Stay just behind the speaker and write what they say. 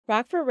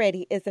Rockford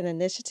Ready is an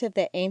initiative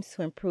that aims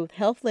to improve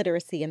health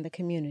literacy in the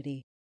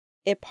community.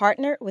 It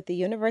partnered with the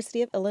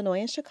University of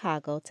Illinois in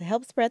Chicago to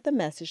help spread the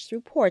message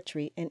through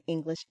poetry in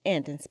English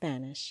and in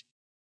Spanish.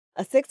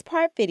 A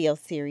 6-part video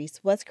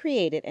series was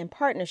created in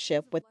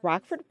partnership with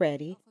Rockford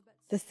Ready,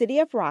 the City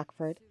of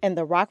Rockford, and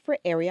the Rockford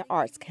Area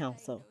Arts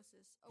Council.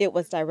 It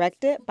was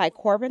directed by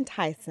Corbin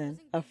Tyson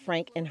of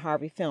Frank and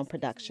Harvey Film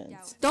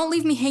Productions. Don't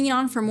leave me hanging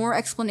on for more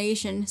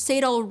explanation. Say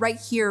it all right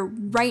here,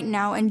 right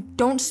now, and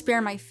don't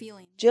spare my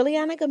feelings.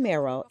 Juliana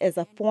Gamero is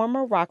a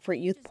former Rockford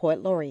Youth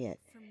Poet Laureate.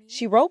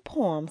 She wrote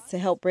poems to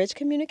help bridge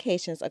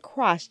communications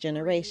across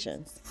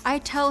generations. I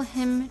tell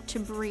him to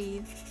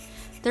breathe.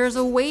 There's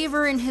a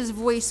waver in his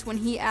voice when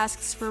he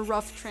asks for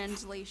rough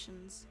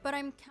translations. But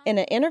in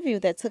an interview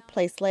that took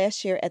place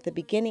last year at the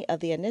beginning of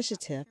the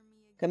initiative,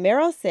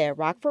 Gamero said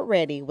Rockford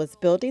Ready was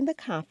building the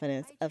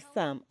confidence of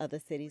some of the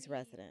city's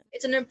residents.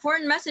 It's an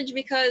important message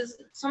because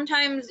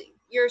sometimes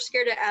you're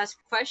scared to ask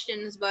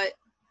questions, but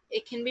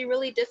it can be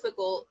really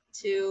difficult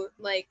to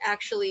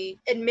actually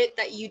admit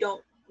that you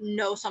don't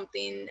know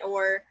something,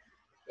 or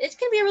it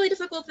can be a really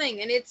difficult thing,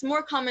 and it's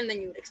more common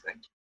than you would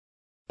expect.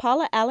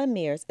 Paula Allen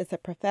Mears is a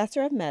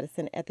professor of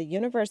medicine at the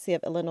University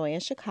of Illinois in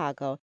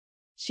Chicago.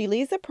 She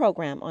leads a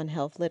program on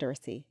health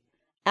literacy.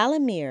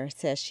 Allen Mears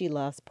says she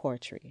loves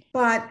poetry.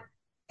 But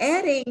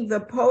adding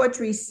the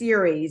poetry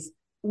series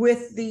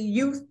with the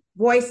youth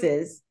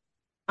voices,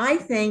 I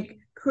think,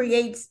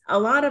 creates a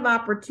lot of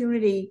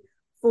opportunity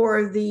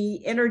for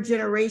the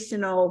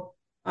intergenerational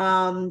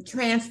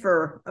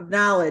transfer of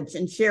knowledge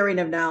and sharing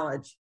of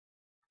knowledge.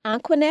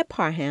 Anquinette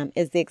Parham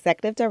is the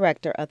Executive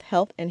Director of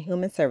Health and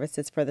Human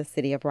Services for the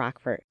City of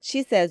Rockford.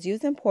 She says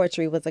using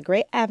poetry was a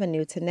great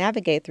avenue to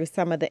navigate through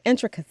some of the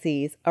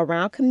intricacies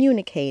around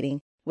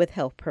communicating with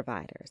health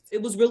providers.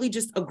 It was really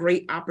just a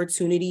great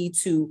opportunity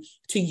to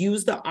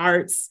use the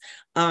arts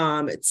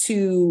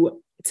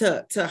to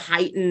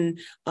heighten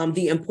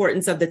the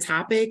importance of the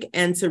topic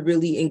and to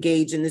really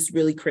engage in this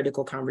really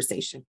critical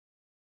conversation.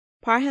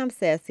 Parham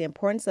says the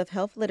importance of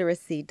health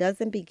literacy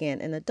doesn't begin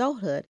in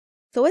adulthood,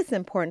 so it's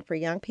important for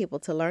young people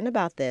to learn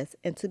about this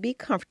and to be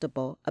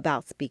comfortable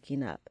about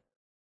speaking up.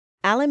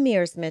 Allen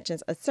Mears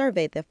mentions a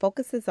survey that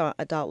focuses on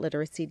adult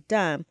literacy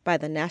done by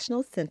the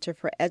National Center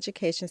for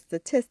Education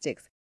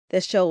Statistics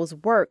that shows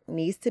work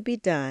needs to be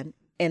done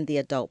in the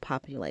adult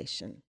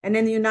population. And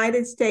in the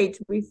United States,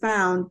 we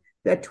found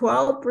that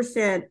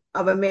 12%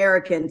 of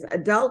Americans,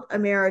 adult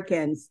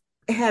Americans,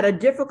 had a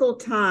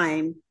difficult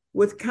time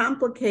with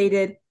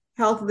complicated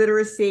health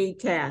literacy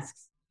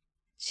tasks.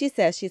 She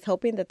says she's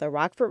hoping that the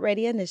Rockford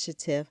Ready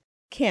initiative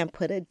can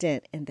put a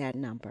dent in that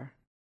number.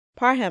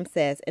 Parham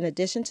says in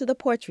addition to the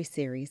poetry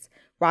series,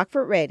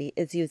 Rockford Ready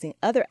is using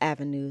other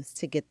avenues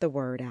to get the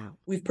word out.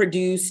 We've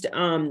produced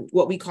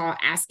what we call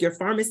Ask Your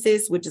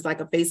Pharmacist, which is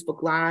like a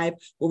Facebook Live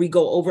where we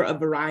go over a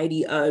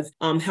variety of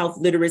health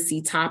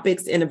literacy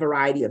topics in a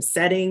variety of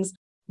settings.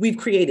 We've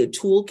created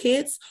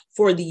toolkits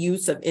for the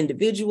use of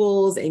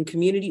individuals and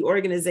community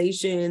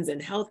organizations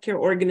and healthcare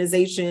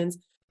organizations.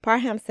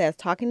 Parham says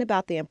talking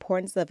about the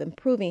importance of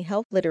improving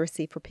health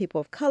literacy for people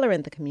of color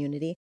in the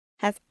community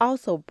has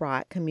also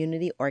brought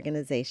community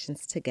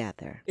organizations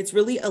together. It's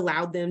really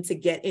allowed them to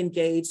get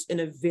engaged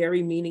in a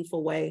very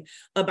meaningful way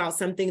about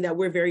something that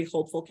we're very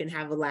hopeful can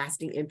have a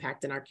lasting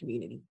impact in our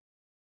community.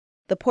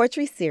 The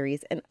poetry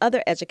series and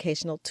other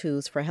educational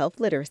tools for health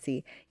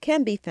literacy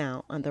can be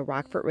found on the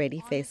Rockford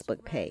Ready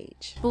Facebook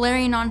page.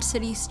 Blaring on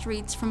city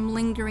streets from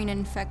lingering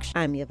infection.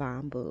 I'm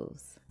Yvonne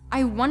Booz.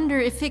 I wonder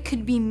if it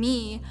could be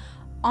me,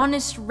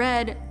 honest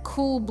red,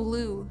 cool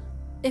blue.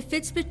 If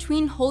it's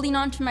between holding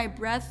on to my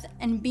breath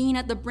and being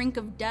at the brink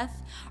of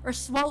death, or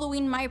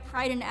swallowing my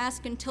pride and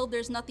ask until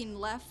there's nothing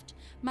left,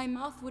 my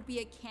mouth would be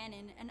a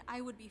cannon and I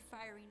would be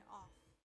firing